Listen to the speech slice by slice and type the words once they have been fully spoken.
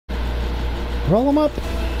Roll them up.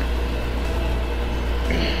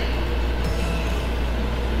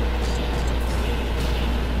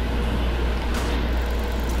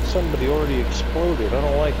 Somebody already exploded. I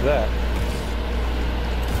don't like that.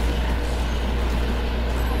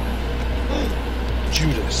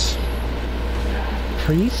 Judas.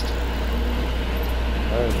 Priest?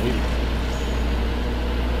 I don't need it.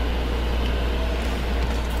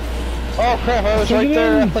 Oh crap, I was Sink right it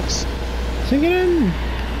there, in. Alex. Sink it in.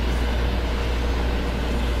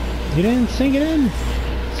 You didn't sink it in.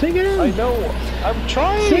 Sink it in. I know. I'm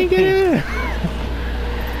trying. Sink it in.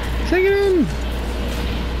 Sink it in.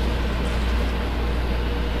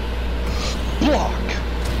 Block.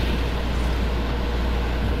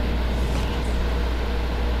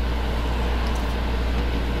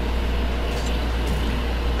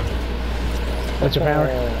 What's your power?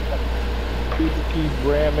 People keep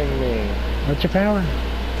ramming me. What's your power?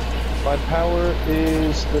 My power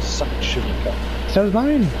is the suction cup. So's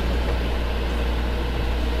mine.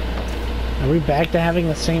 Are we back to having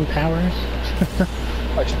the same powers?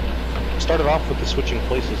 I started off with the switching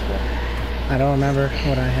places one. I don't remember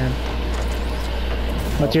what I had.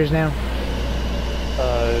 What's yours now?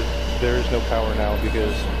 There is no power now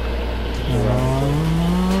because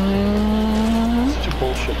it's such a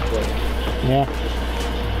bullshit play. Yeah.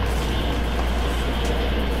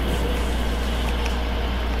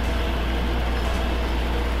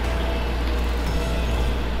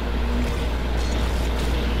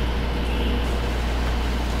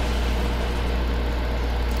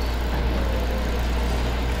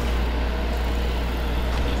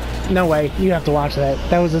 No way, you have to watch that.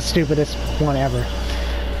 That was the stupidest one ever.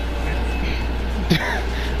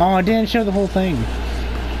 Oh, I didn't show the whole thing.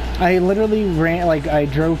 I literally ran, like, I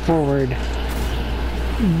drove forward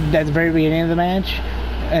at the very beginning of the match,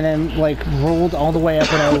 and then, like, rolled all the way up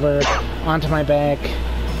and over onto my back,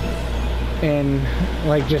 and,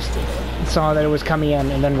 like, just saw that it was coming in,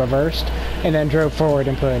 and then reversed, and then drove forward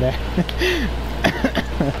and put it in.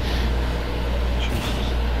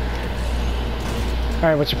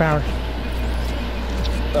 Alright, what's your power?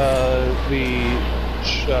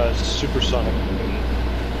 The supersonic.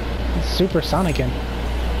 Supersonicin.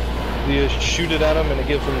 You shoot it at him and it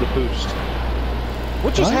gives him the boost.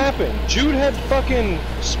 What just happened? Jude had fucking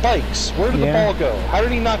spikes. Where did the ball go? How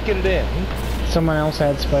did he not get it in? Someone else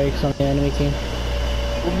had spikes on the enemy team.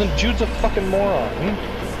 Well, then Jude's a fucking moron.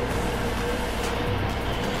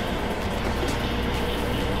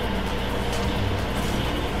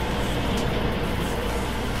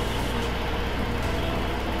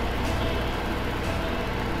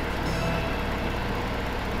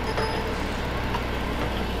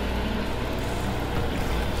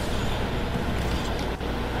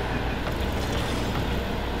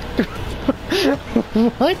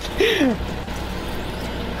 What?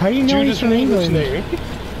 How do you know Jude he's is from an English England? name.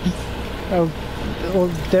 Oh, well,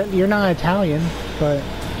 you're not Italian, but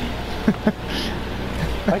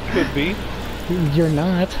I could be. You're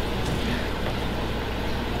not.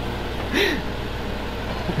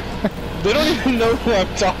 They don't even know who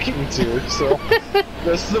I'm talking to, so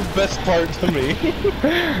that's the best part to me.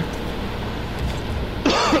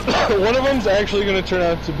 One of them's actually going to turn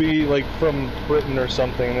out to be, like, from Britain or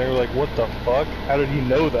something, and they're like, what the fuck? How did he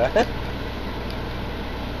know that?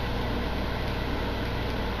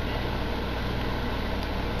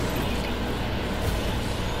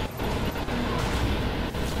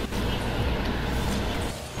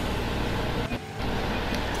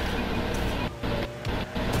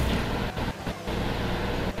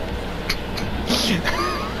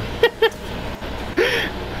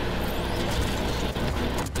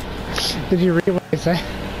 Did you read what I said?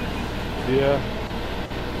 Yeah.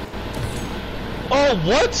 Oh,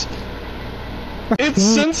 what? It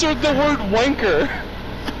censored the word wanker.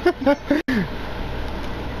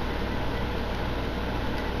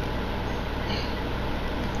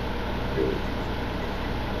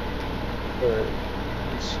 Alright.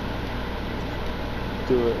 Let's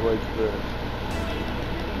do it like this.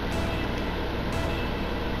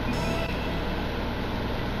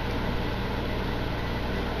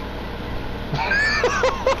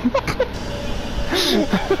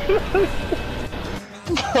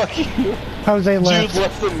 Fuck you. Jose left. Jude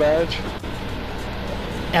left the match.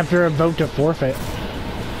 After a vote to forfeit.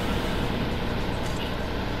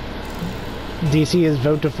 DC is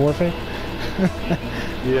vote to forfeit?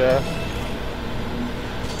 Yeah.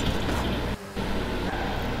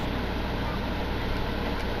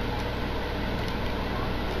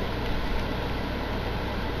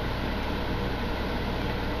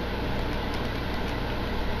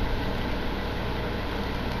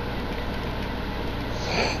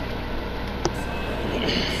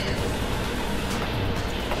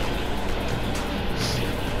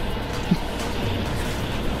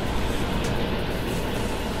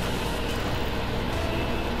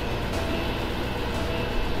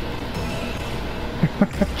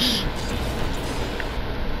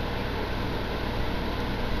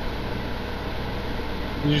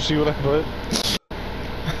 Did you see what I put?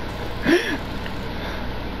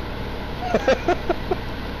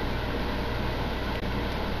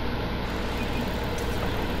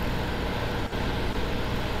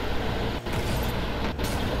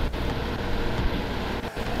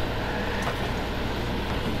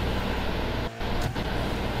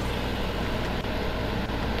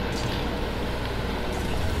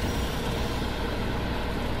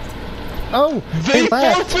 Oh, They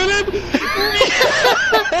left. forfeited?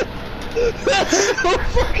 That's so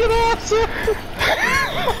fucking awesome!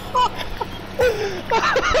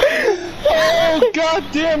 Oh, god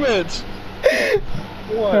damn it!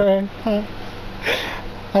 What? Alright. I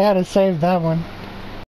gotta save that one.